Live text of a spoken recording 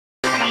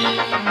Here we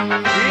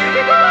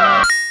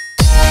go!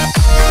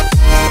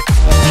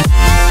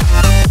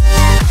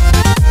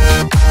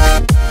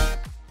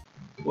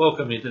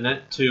 Welcome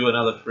Internet to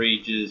another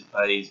freeege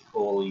pays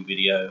poorly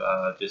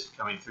video, just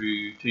coming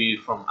through to you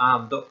from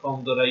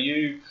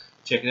arm.com.au.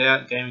 Check it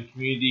out, gaming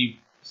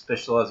community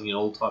specialising in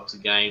all types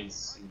of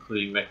games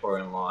including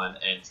MechWarrior Online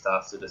and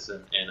Star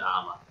Citizen and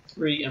Armour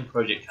 3 and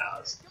Project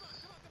Cars.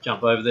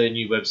 Jump over there,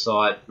 new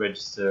website,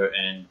 register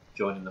and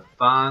join in the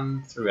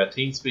fun through our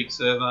TeamSpeak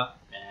server,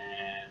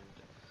 and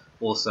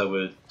also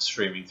we're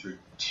streaming through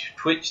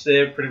Twitch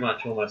there pretty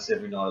much almost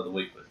every night of the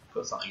week. We've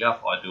got something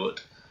up. I do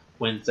it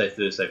Wednesday,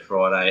 Thursday,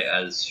 Friday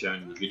as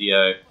shown in the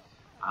video,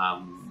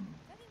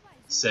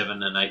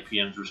 7 and 8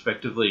 p.m.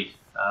 respectively.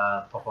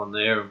 Pop on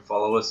there and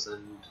follow us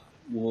and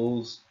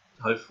we'll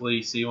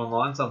hopefully see you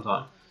online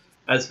sometime.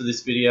 As for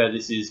this video,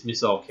 this is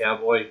Missile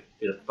Cowboy,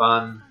 bit of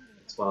fun.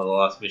 It's one of the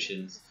last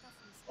missions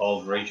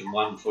of Region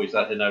 1 before you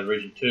start heading over to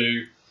Region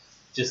 2.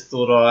 Just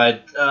thought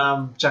I'd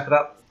chuck it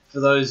up for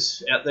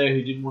those out there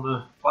who didn't want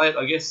to play it,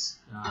 I guess.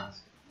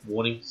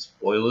 Warning,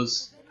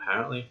 spoilers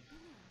apparently.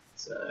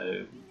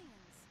 So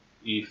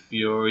if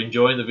you're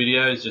enjoying the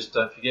videos, just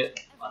don't forget,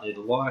 I need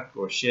a like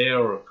or a share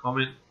or a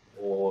comment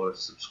or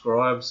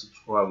subscribe.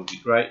 Subscribe would be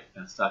great,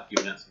 and start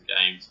giving out some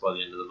games by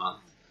the end of the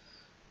month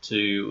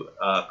to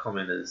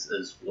commenters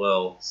as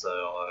well,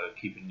 so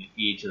keep an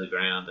ear to the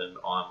ground and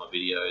eye on my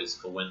videos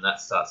for when that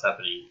starts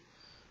happening.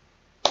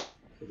 I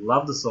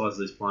love the size of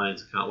these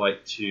planes. I can't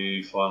wait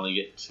to finally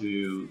get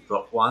to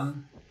drop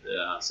one.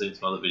 I've seen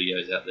some other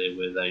videos out there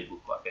where they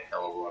look like a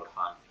hell of a lot of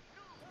fun.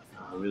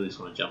 I really just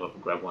want to jump up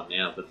and grab one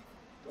now, but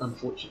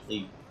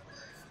unfortunately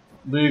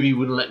movie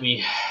wouldn't let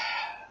me.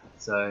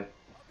 So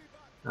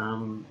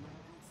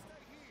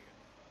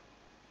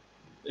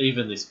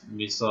even this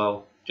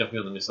missile, jumping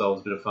on the missile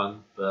was a bit of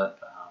fun, but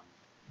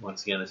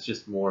once again it's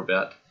just more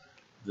about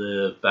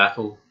the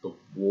battle, the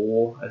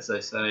war as they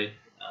say,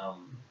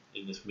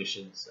 in this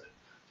mission. So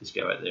just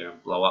go out there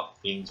and blow up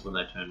things when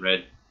they turn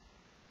red,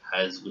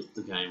 as with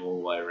the game all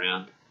the way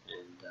around,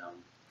 and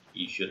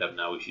you should have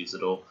no issues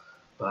at all.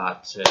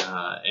 But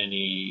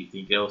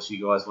anything else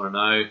you guys want to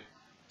know,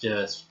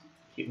 just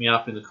hit me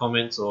up in the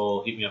comments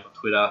or hit me up on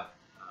Twitter,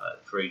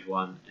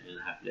 freeege1, and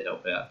happy to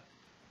help out.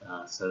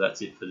 So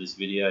that's it for this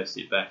video.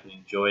 Sit back and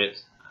enjoy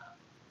it.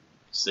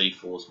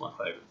 C4 is my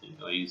favourite thing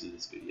I use in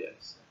this video.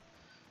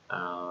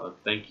 So,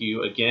 thank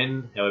you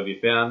again, however you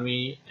found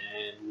me,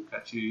 and we'll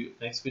catch you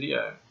next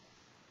video.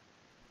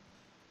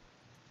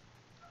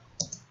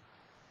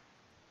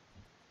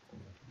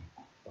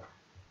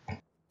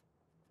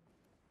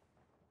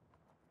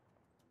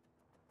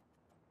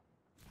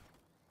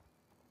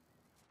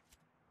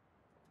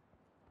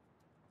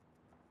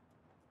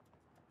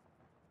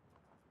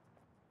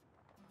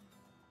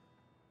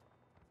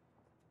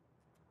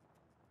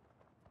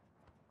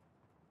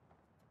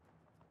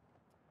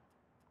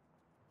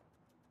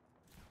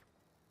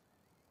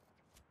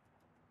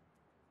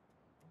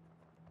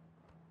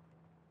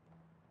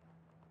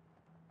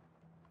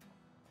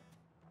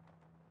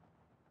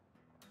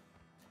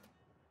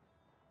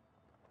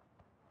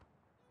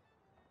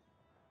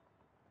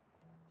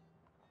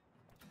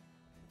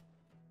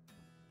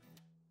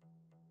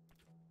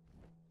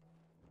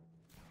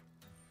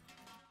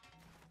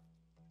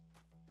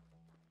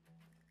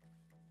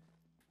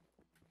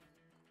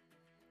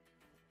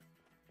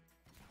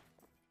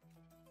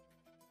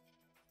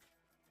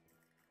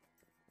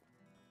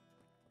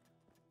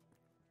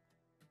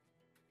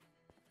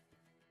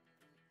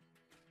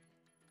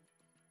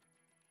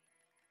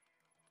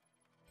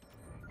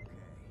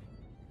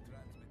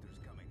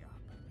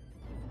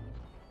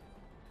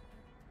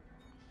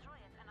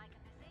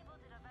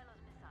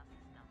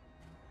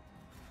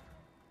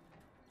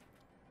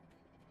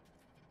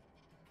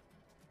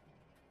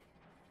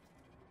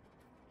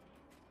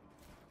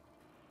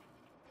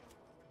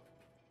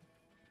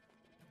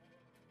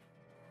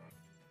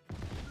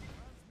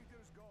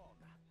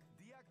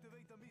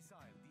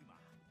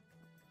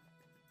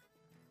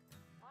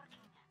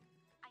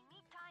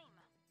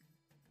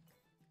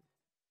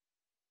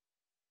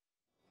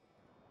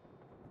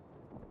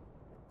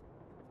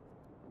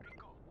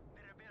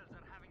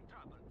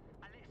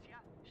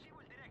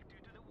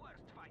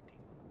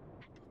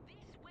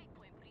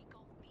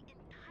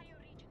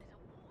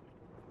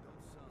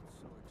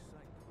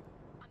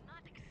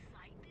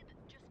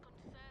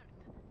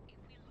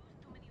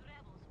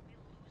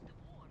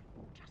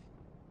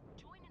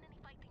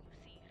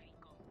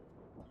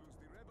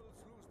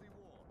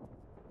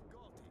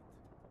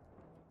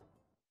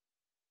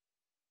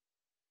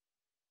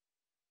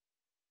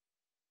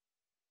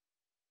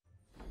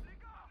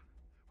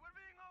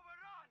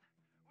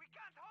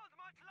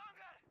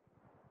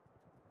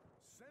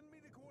 Send me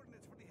the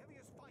coordinates for the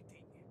heaviest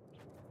fighting.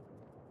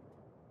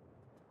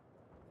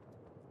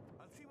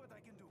 I'll see what I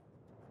can do.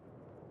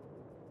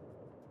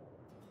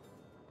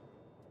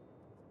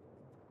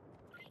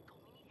 Rico,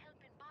 we need help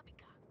in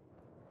Babica.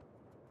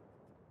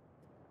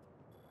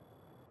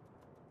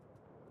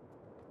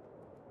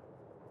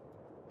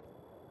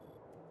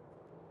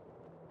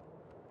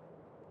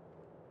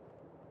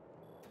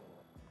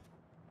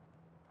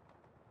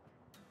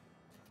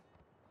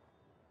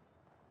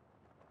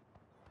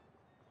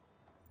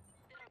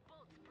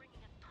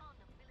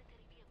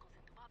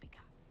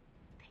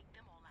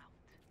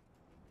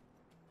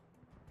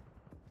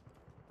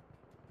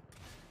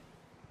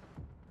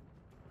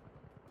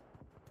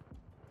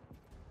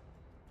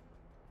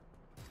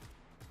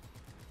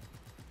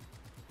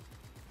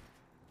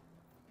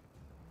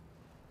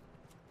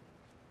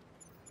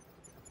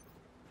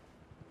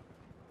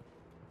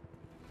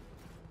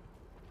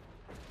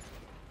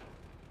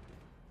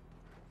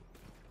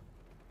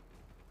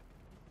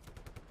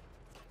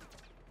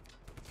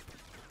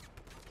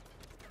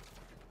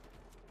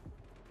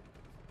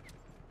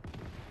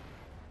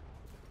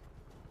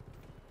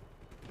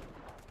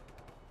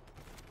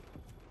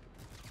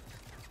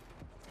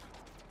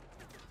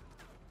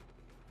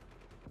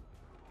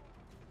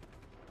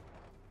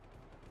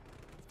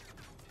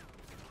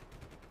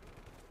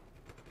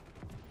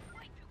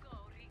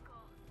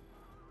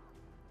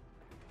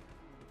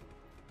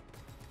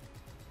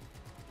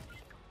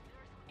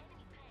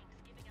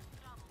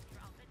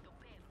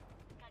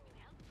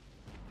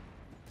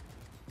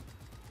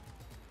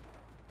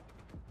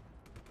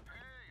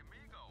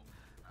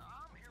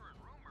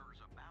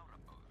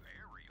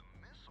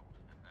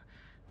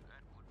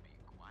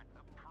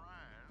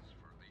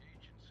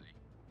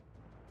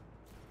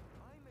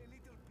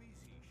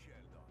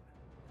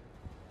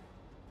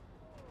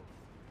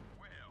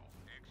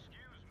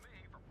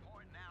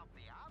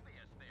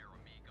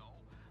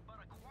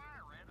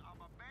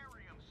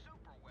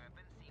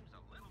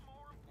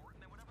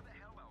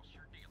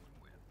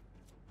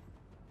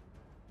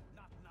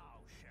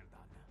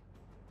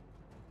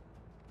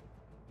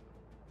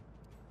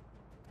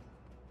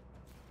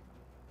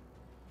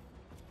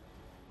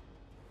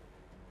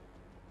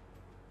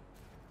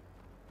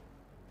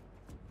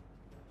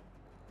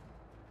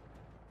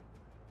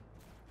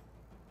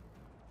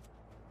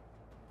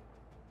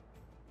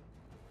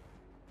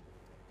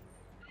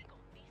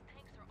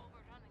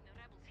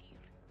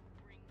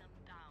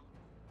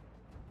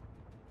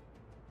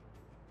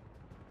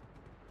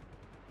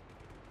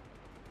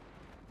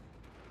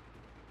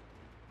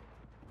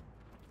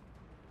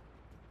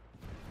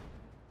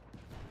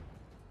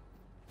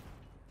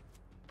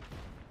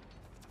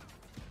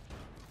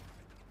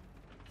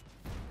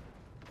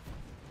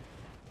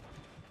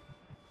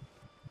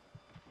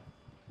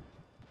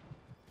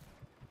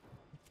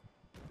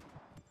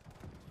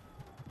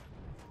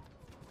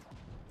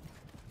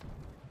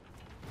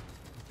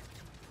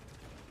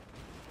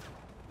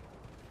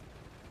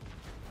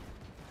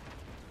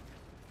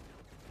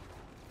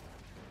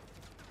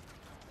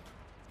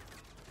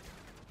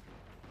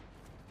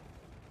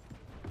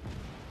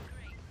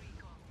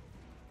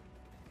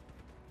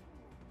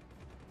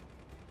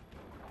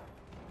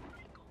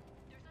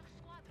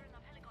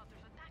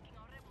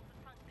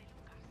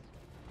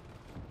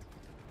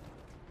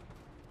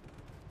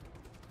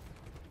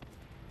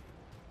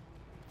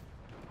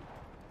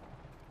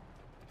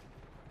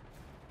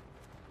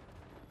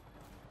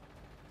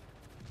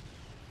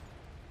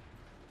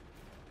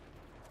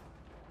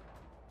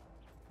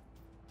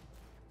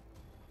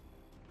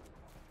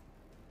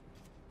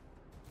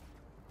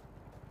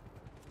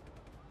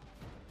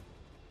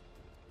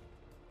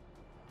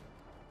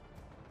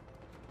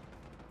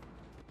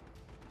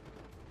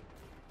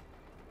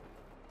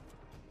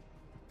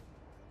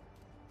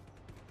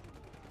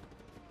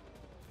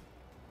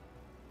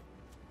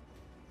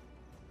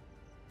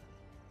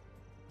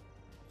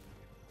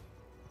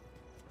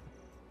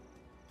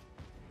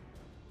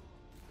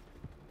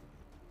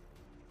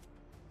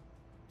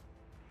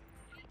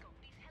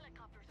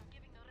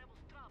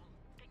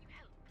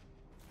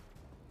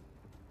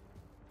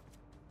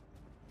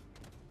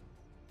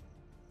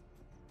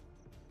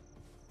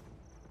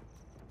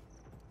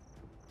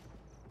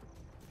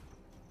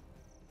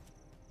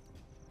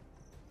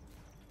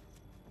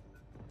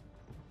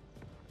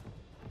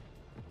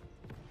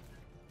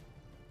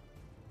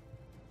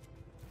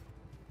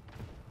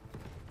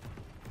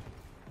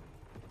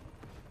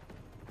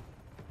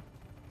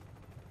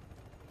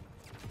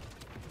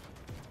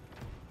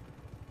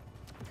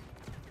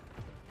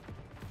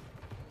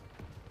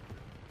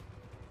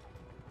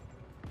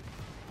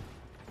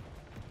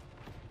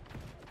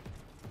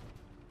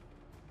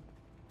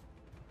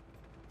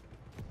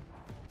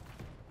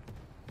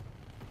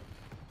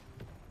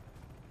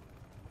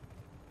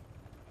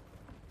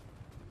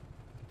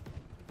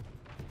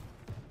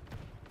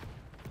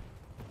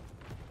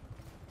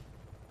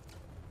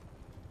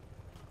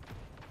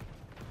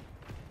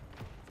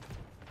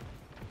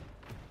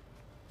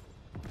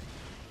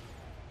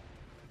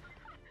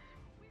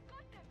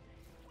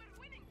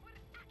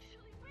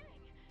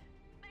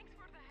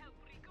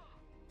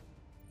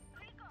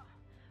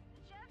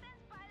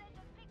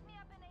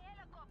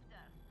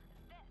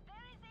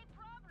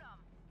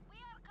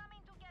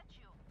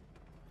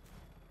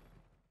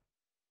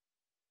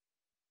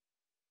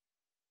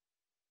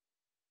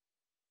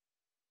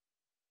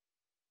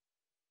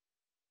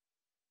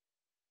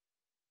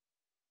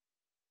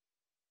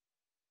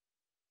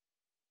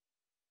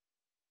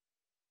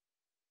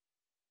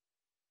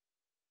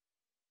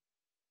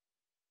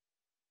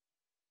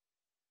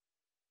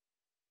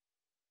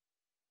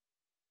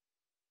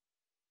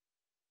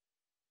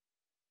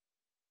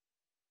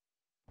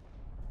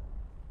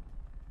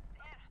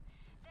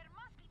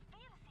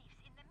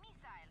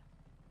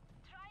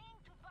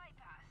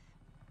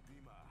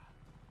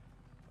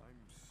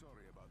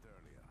 Sorry about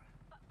earlier.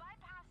 But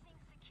bypassing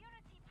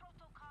security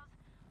protocols.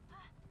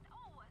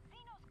 Oh,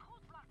 Zeno's code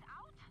blocked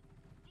out?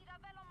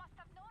 Tirabello must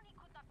have known he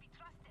could not be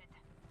trusted.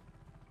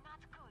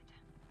 Not good.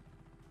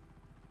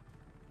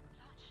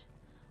 Launch?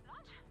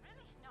 Launch?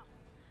 Really? No.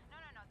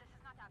 No, this is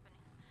not happening.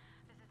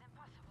 This is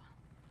impossible.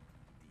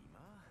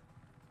 Dima?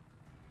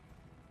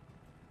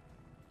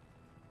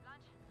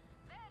 Launch?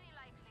 Very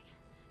likely.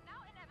 Now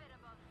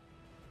inevitable.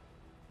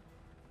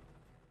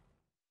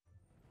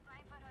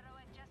 Time for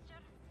heroic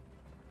gesture?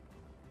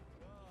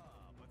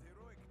 Ah, but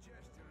heroic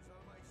gestures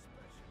are my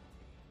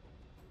specialty.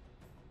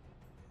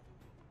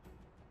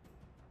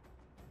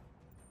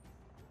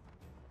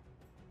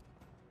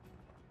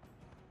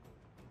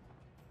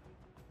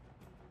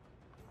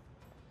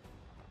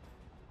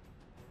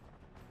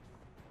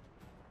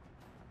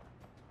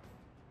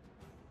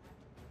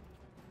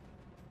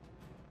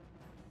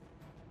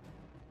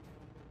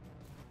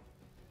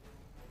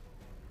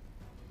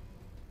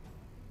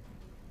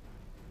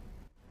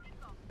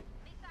 Rico,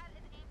 missile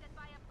is aimed at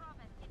Bahia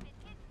Province. If it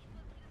hits, it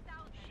will kill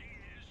thousands. She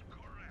is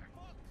correct.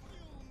 Fuck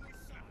you,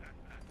 missile!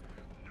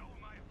 Know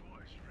my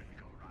voice,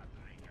 Rico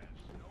Rodriguez.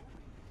 No?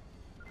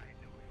 I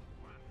knew it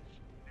once.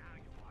 Now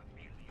you are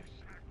merely a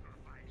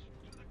sacrifice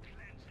to the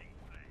cleansing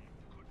flame.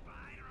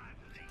 Goodbye,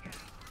 Rodriguez.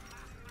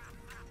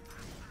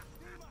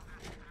 Dima!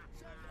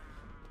 Sergeant!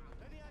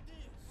 Any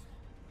ideas?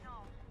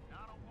 No.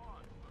 Not a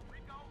one. But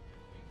Rico,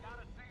 you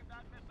gotta save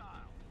that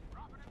missile.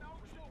 Drop it in the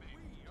ocean, So baby.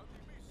 we are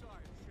the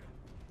missile ship.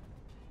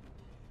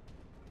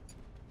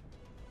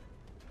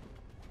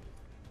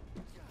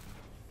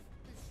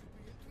 This should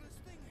be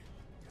interesting.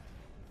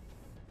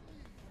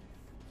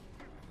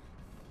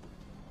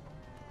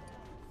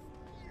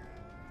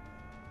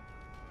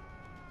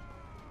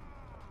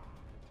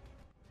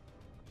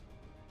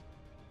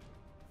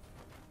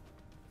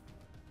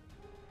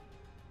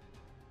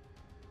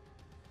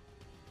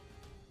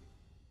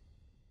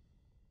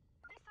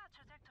 Missile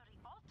trajectory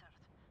altered.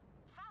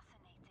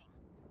 Fascinating.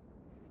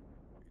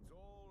 It's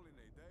all in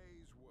a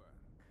day's work.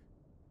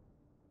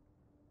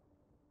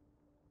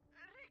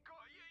 Rico,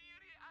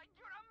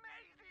 you're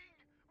amazing.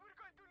 We're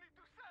going to need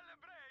to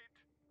celebrate.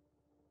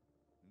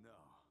 No.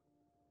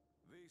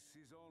 This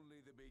is only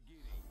the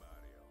beginning,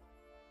 Mario.